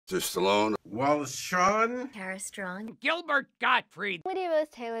Sylvester Stallone. Wallace Shawn. Kara Strong. Gilbert Gottfried. Lydia Rose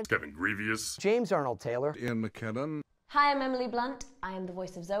Taylor. Kevin Grievous. James Arnold Taylor. Ian McKellen. Hi, I'm Emily Blunt. I am the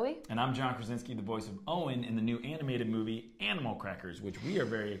voice of Zoe. And I'm John Krasinski, the voice of Owen in the new animated movie Animal Crackers, which we are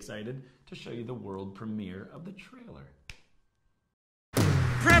very excited to show you the world premiere of the trailer.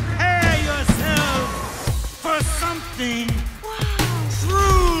 Prepare yourself for something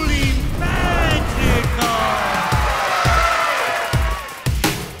truly magical.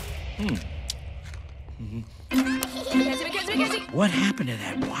 What happened to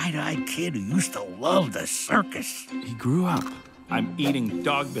that wide-eyed kid who used to love the circus? He grew up. I'm eating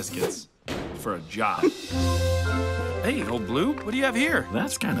dog biscuits for a job. Hey, old Blue, what do you have here?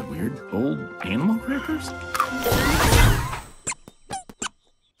 That's kind of weird. Old animal crackers?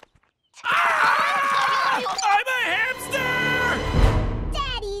 I'm a hamster!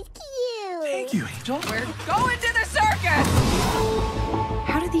 Daddy's cute. Thank you, Angel. We're going to the circus!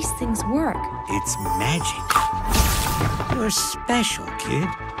 How do these things work? It's magic. You're special, kid.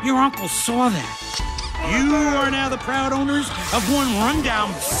 Your uncle saw that. You are now the proud owners of one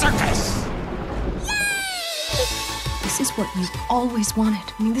rundown circus. This is what you've always wanted.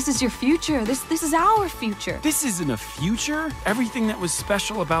 I mean, this is your future. This is our future. This isn't a future. Everything that was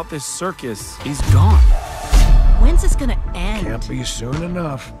special about this circus is gone. When's this gonna end? Can't be soon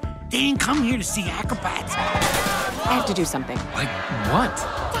enough. They didn't come here to see acrobats. I have to do something. Like what?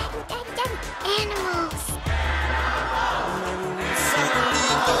 Animals.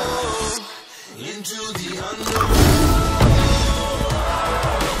 Into the unknown.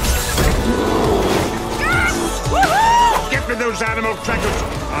 Get me those animal crackers.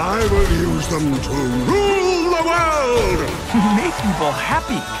 I will use them to rule the world. Make people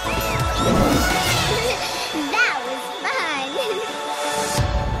happy.